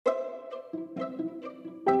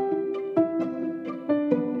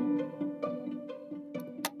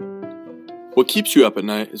What Keeps You Up at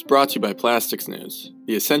Night is brought to you by Plastics News,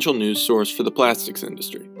 the essential news source for the plastics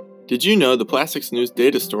industry. Did you know the Plastics News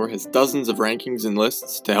data store has dozens of rankings and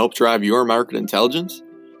lists to help drive your market intelligence?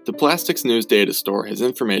 The Plastics News data store has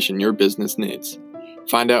information your business needs.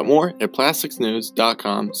 Find out more at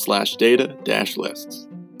plasticsnews.com/data-lists.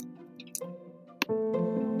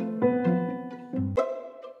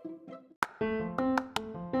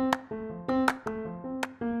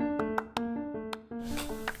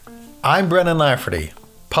 I'm Brennan Lafferty,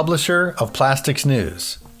 publisher of Plastics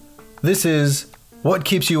News. This is What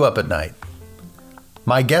Keeps You Up at Night.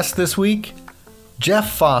 My guest this week,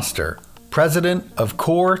 Jeff Foster, president of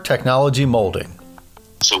Core Technology Molding.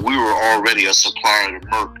 So we were already a supplier to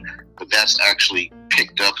Merck, but that's actually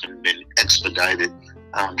picked up and been expedited.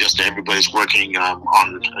 Just everybody's working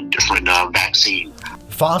on a different vaccine.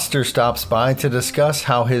 Foster stops by to discuss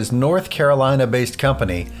how his North Carolina-based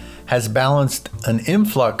company has balanced an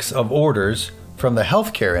influx of orders from the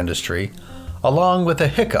healthcare industry along with a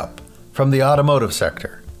hiccup from the automotive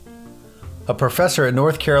sector. A professor at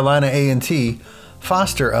North Carolina A&T,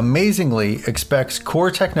 Foster amazingly expects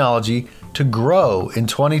Core Technology to grow in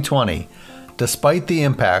 2020 despite the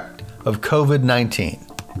impact of COVID-19.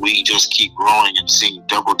 We just keep growing and seeing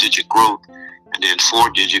double-digit growth and then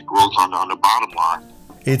four-digit growth on the bottom line.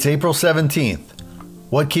 It's April 17th.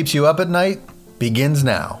 What Keeps You Up at Night begins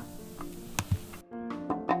now.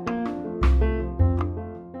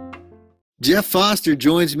 Jeff Foster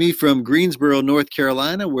joins me from Greensboro, North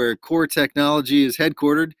Carolina, where Core Technology is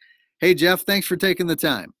headquartered. Hey, Jeff, thanks for taking the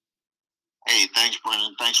time. Hey, thanks,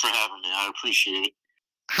 Brennan. Thanks for having me. I appreciate it.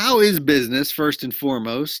 How is business, first and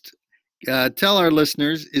foremost? Tell our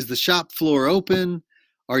listeners, is the shop floor open?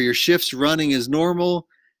 Are your shifts running as normal?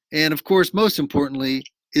 And of course, most importantly,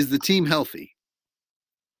 is the team healthy?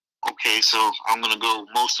 Okay, so I'm going to go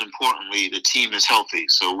most importantly, the team is healthy.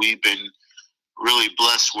 So we've been really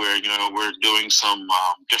blessed where, we're doing some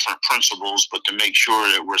different principles, but to make sure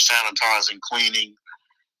that we're sanitizing, cleaning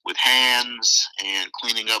with hands and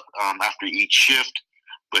cleaning up after each shift,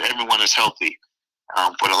 but everyone is healthy.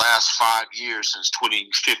 For the last 5 years, since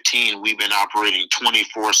 2015, we've been operating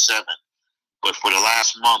 24/7, but for the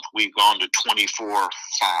last month, we've gone to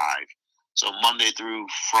 24/5. So Monday through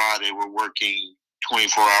Friday, we're working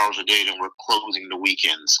 24 hours a day, and we're closing the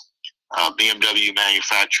weekends. BMW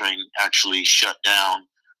manufacturing actually shut down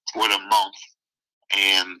for the month,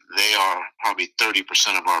 and they are probably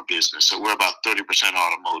 30% of our business. So we're about 30%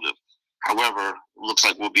 automotive. However, looks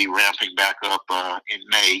like we'll be ramping back up in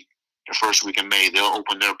May, the first week in May. They'll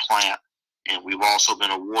open their plant, and we've also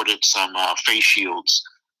been awarded some face shields.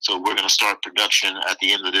 So we're going to start production at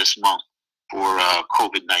the end of this month for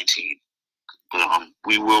COVID-19. But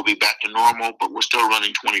we will be back to normal, but we're still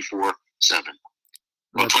running 24/7.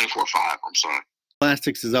 Well, 24/5, I'm sorry.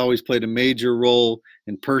 Plastics has always played a major role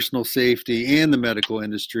in personal safety and the medical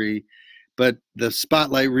industry, but the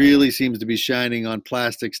spotlight really seems to be shining on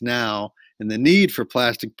plastics now, and the need for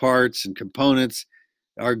plastic parts and components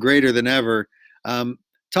are greater than ever.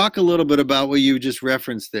 Talk a little bit about what you just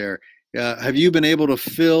referenced there. Have you been able to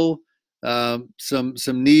fill some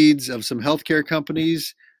needs of some healthcare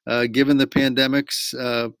companies, given the pandemic's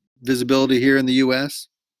visibility here in the U.S.?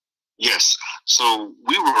 Yes. So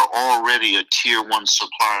we were already a tier 1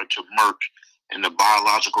 supplier to Merck in the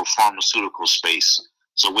biological pharmaceutical space.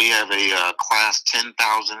 So we have a class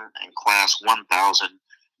 10,000 and class 1,000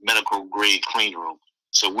 medical grade clean room.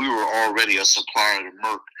 So we were already a supplier to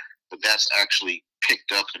Merck, but that's actually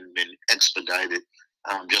picked up and been expedited.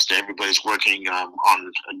 Just everybody's working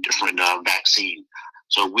on a different vaccine.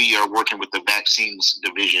 So we are working with the vaccines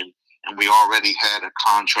division, and we already had a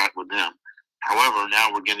contract with them. However,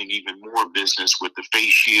 now we're getting even more business with the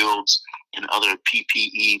face shields and other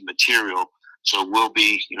PPE material. So we'll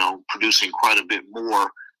be, producing quite a bit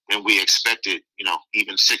more than we expected,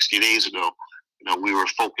 even 60 days ago. We were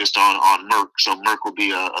focused on Merck. So Merck will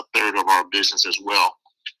be a third of our business as well.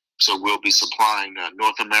 So we'll be supplying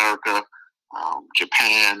North America,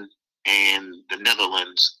 Japan, and the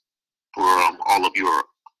Netherlands for all of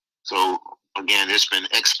Europe. So again, it's been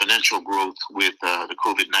exponential growth with the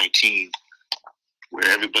COVID-19, where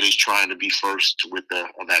everybody's trying to be first with a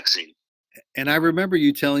vaccine. And I remember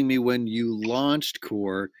you telling me when you launched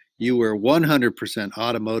Core, you were 100%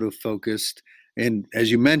 automotive focused. And as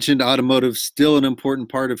you mentioned, automotive's still an important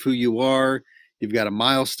part of who you are. You've got a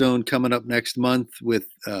milestone coming up next month with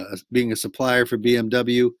being a supplier for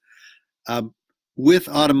BMW. With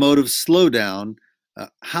automotive slowdown,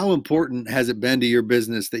 how important has it been to your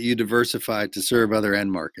business that you diversified to serve other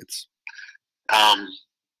end markets?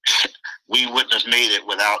 have made it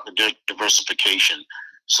without the diversification.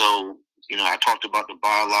 So, I talked about the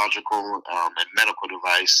biological and medical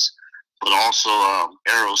device, but also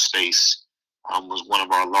aerospace was one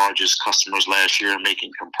of our largest customers last year,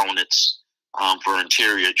 making components for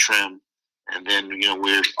interior trim. And then,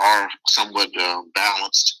 we are somewhat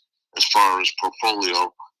balanced as far as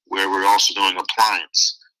portfolio, where we're also doing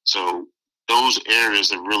appliance. So those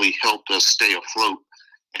areas have really helped us stay afloat,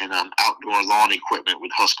 and outdoor lawn equipment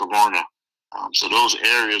with Husqvarna. So those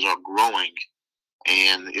areas are growing,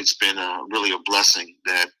 and it's been really a blessing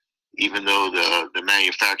that even though the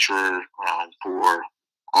manufacturer for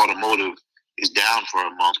automotive is down for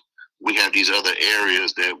a month, we have these other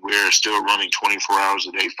areas that we're still running 24 hours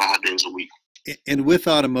a day, 5 days a week. And with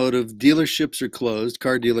automotive, dealerships are closed,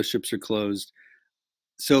 car dealerships are closed.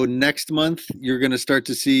 So next month, you're going to start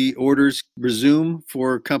to see orders resume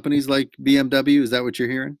for companies like BMW. Is that what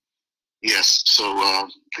you're hearing? Yes. So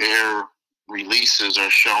their releases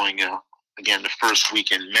are showing, again, the first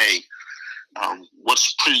week in May.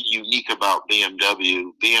 What's pretty unique about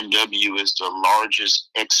BMW is the largest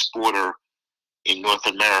exporter in North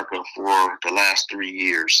America for the last 3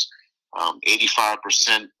 years.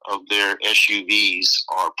 85% of their SUVs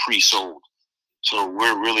are pre-sold. So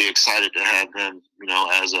we're really excited to have them,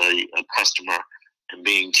 as a customer, and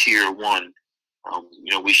being tier one.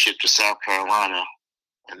 We ship to South Carolina,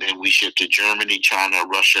 and then we ship to Germany, China,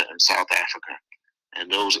 Russia, and South Africa.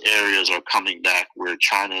 And those areas are coming back, where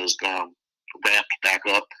China is ramped back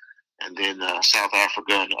up, and then South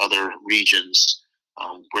Africa and other regions.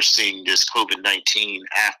 We're seeing this COVID-19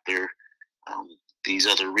 after these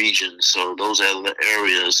other regions. So those other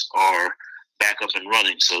areas are back up and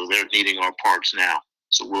running. So they're needing our parts now.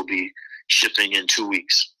 So we'll be shipping in 2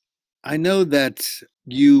 weeks. I know that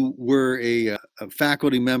you were a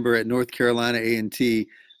faculty member at North Carolina A&T.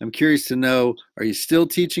 I'm curious to know, are you still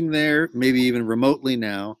teaching there, maybe even remotely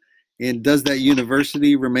now? And does that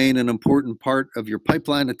university remain an important part of your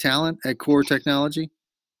pipeline of talent at Core Technology?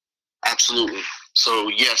 Absolutely. So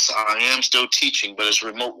yes, I am still teaching, but it's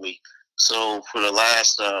remotely. So for the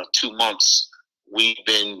last 2 months, we've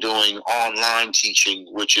been doing online teaching,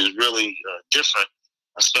 which is really different,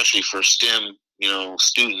 especially for STEM,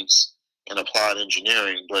 students in applied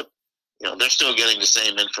engineering. But they're still getting the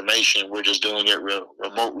same information. We're just doing it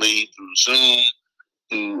remotely through Zoom,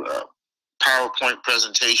 through PowerPoint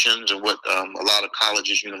presentations, and what a lot of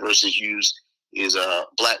colleges, universities use is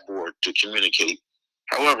Blackboard to communicate.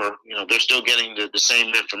 However, they're still getting the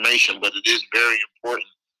same information, but it is very important.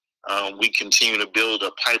 We continue to build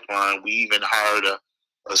a pipeline. We even hired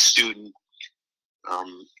a student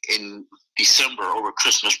in December over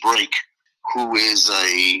Christmas break, who is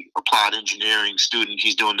a applied engineering student.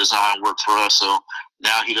 He's doing design work for us. So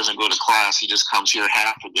now he doesn't go to class. He just comes here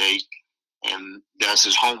half a day and does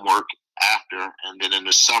his homework after. And then in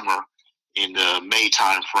the summer, in the May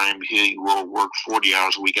time frame, he will work 40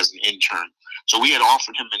 hours a week as an intern. So we had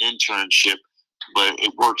offered him an internship, but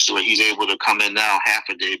it works so he's able to come in now half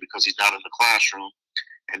a day because he's not in the classroom.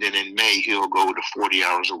 And then in May, he'll go to 40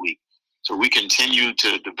 hours a week. So we continue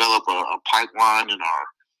to develop a pipeline in our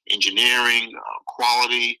engineering,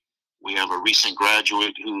 quality. We have a recent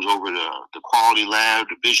graduate who's over the quality lab,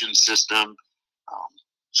 the vision system.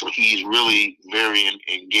 So he's really very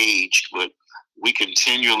engaged, but we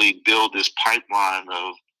continually build this pipeline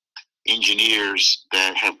of engineers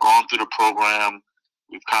that have gone through the program.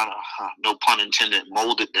 We've kind of, no pun intended,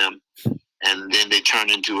 molded them, and then they turn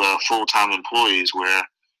into full-time employees where,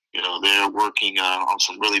 they're working on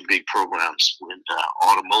some really big programs with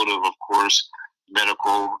automotive, of course,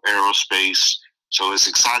 medical, aerospace. So it's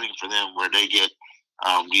exciting for them where they get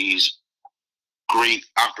these great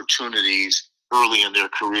opportunities early in their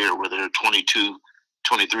career, where they're 22,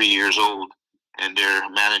 23 years old, and they're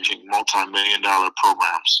managing multi-million-dollar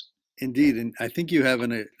programs. Indeed, and I think you have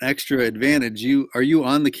an extra advantage. Are you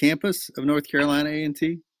on the campus of North Carolina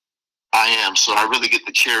A&T? I am, so I really get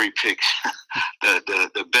to cherry pick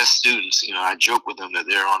the best students. I joke with them that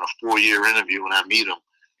they're on a 4-year interview when I meet them.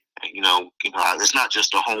 And, it's not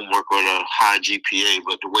just the homework or the high GPA,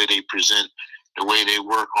 but the way they present, the way they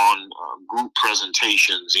work on group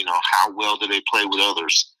presentations. How well do they play with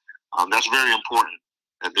others? That's very important,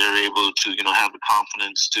 that they're able to, have the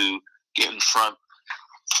confidence to get in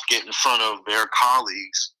front of their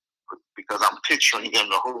colleagues, because I'm picturing them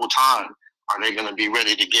the whole time. Are they going to be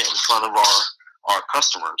ready to get in front of our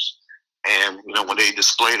customers? And, when they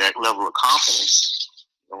display that level of confidence,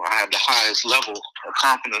 I have the highest level of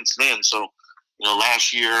confidence then. So,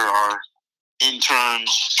 last year, our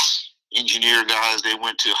interns, engineer guys, they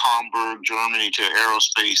went to Hamburg, Germany, to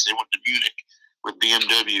aerospace. They went to Munich with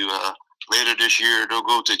BMW. Later this year, they'll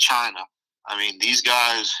go to China. I mean, these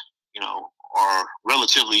guys, are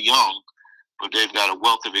relatively young, but they've got a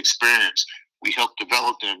wealth of experience. We help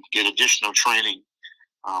develop them, get additional training.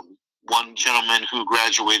 One gentleman who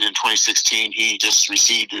graduated in 2016, he just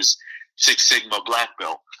received his Six Sigma black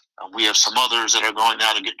belt. We have some others that are going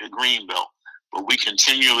now to get their green belt, but we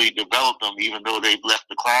continually develop them even though they've left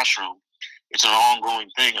the classroom. It's an ongoing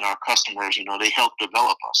thing, and our customers, they help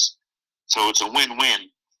develop us. So it's a win-win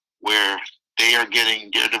where they are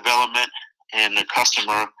getting their development, and the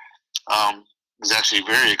customer is actually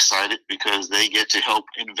very excited because they get to help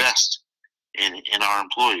invest in our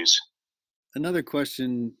employees. Another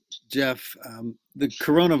question, Jeff. The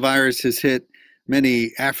coronavirus has hit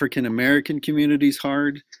many African American communities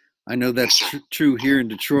hard. I know that's true here in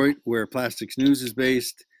Detroit, where Plastics News is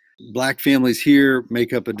based. Black families here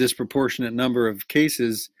make up a disproportionate number of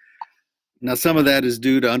cases. Now, some of that is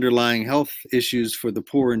due to underlying health issues for the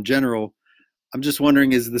poor in general. I'm just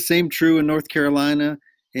wondering, is the same true in North Carolina?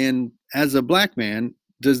 And as a Black man,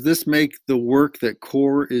 does this make the work that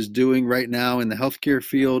CORE is doing right now in the healthcare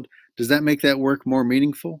field, does that make that work more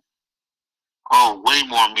meaningful? Oh, way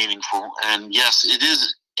more meaningful. And yes, it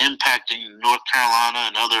is impacting North Carolina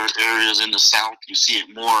and other areas in the South. You see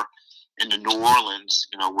it more in the New Orleans,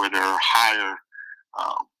 where there are higher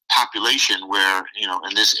population, where,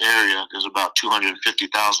 in this area, there's about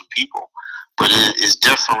 250,000 people. But it is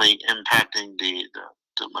definitely impacting the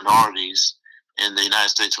minorities in the United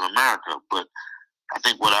States of America. But I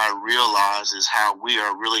think what I realize is how we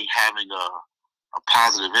are really having a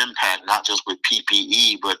positive impact, not just with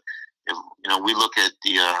PPE, but if we look at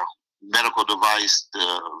the medical device,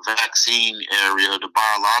 the vaccine area, the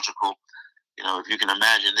biological, if you can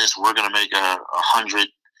imagine this, we're going to make 100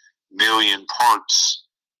 million parts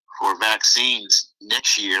for vaccines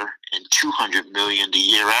next year and 200 million the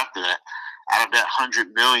year after that. Out of that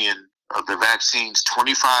 100 million of the vaccines,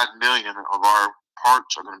 25 million of our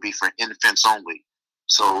parts are going to be for infants only.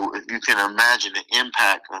 So if you can imagine the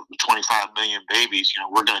impact of the 25 million babies,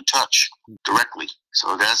 we're going to touch directly.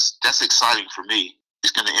 So that's exciting for me.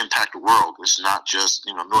 It's going to impact the world. It's not just,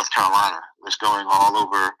 North Carolina. It's going all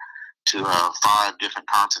over to 5 different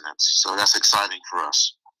continents. So that's exciting for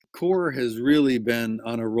us. CORE has really been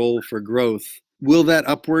on a roll for growth. Will that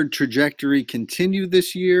upward trajectory continue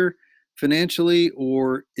this year financially,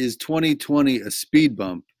 or is 2020 a speed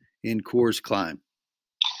bump in CORE's climb?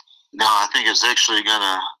 No, I think it's actually going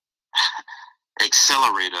to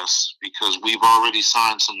accelerate us because we've already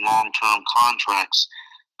signed some long-term contracts,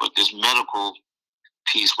 but this medical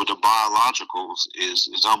piece with the biologicals is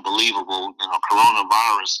unbelievable.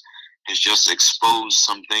 Coronavirus has just exposed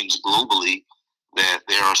some things globally that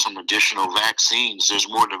there are some additional vaccines. There's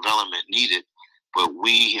more development needed, but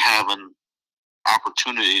we have an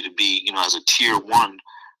opportunity to be, as a tier 1,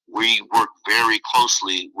 we work very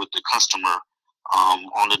closely with the customer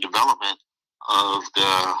on the development of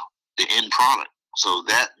the end product. So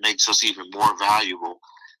that makes us even more valuable.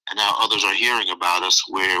 And now others are hearing about us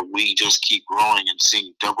where we just keep growing and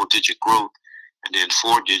seeing double-digit growth and then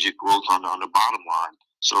 4-digit growth on the bottom line.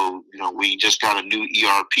 So, we just got a new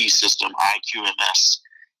ERP system, IQMS,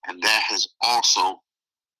 and that has also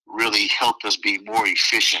really helped us be more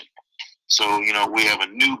efficient. So, we have a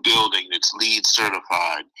new building that's LEED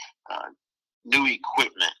certified, new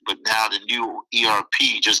equipment, but now the new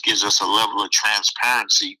ERP just gives us a level of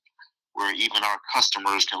transparency where even our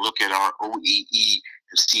customers can look at our OEE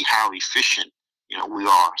and see how efficient, we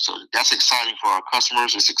are. So that's exciting for our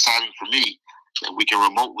customers. It's exciting for me that we can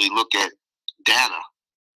remotely look at data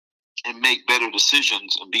and make better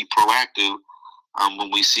decisions and be proactive when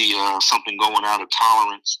we see something going out of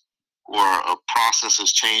tolerance or a process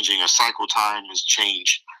is changing, a cycle time has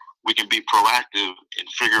changed. We can be proactive and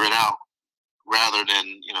figure it out rather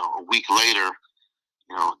than, a week later,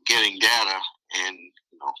 getting data and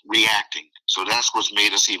reacting. So that's what's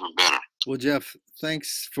made us even better. Well, Jeff,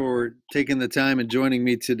 thanks for taking the time and joining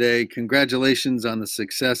me today. Congratulations on the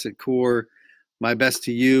success at CORE. My best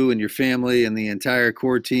to you and your family and the entire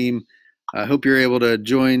CORE team. I hope you're able to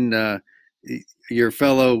join your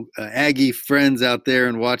fellow Aggie friends out there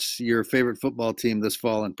and watch your favorite football team this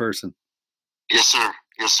fall in person. Yes, sir.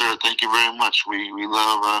 Yes, sir. Thank you very much. We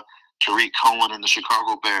love Tariq Cohen and the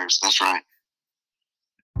Chicago Bears. That's right.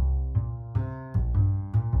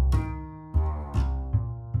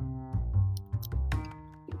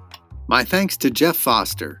 My thanks to Jeff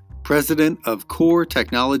Foster, president of CORE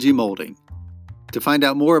Technology Molding. To find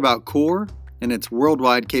out more about CORE and its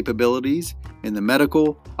worldwide capabilities in the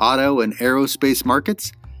medical, auto, and aerospace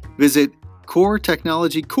markets, visit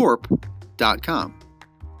coretechnologycorp.com.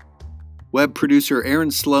 Web producer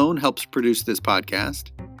Aaron Sloan helps produce this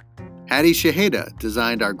podcast. Hadi Shaheda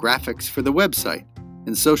designed our graphics for the website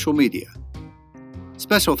and social media.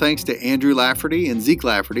 Special thanks to Andrew Lafferty and Zeke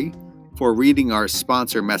Lafferty for reading our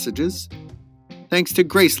sponsor messages. Thanks to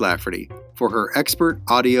Grace Lafferty for her expert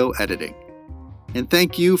audio editing. And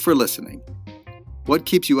thank you for listening. What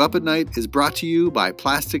Keeps You Up at Night is brought to you by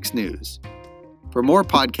Plastics News. For more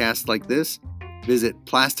podcasts like this, visit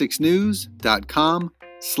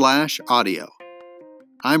plasticsnews.com/audio.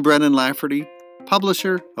 I'm Brennan Lafferty,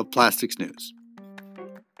 publisher of Plastics News.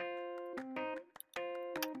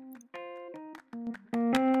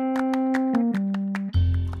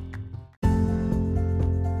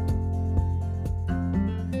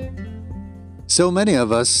 So many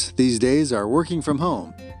of us these days are working from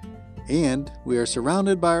home, and we are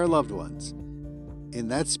surrounded by our loved ones. In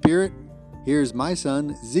that spirit, here's my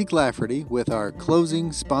son, Zeke Lafferty, with our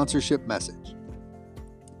closing sponsorship message.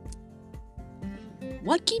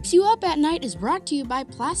 What Keeps You Up at Night is brought to you by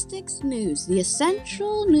Plastics News, the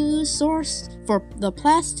essential news source for the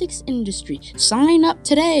plastics industry. Sign up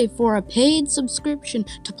today for a paid subscription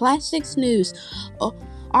to Plastics News.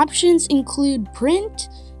 Options include print,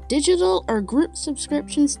 digital, or group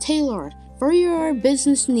subscriptions tailored for your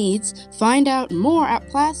business needs. Find out more at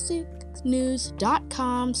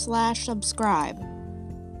plasticsnews.com/subscribe.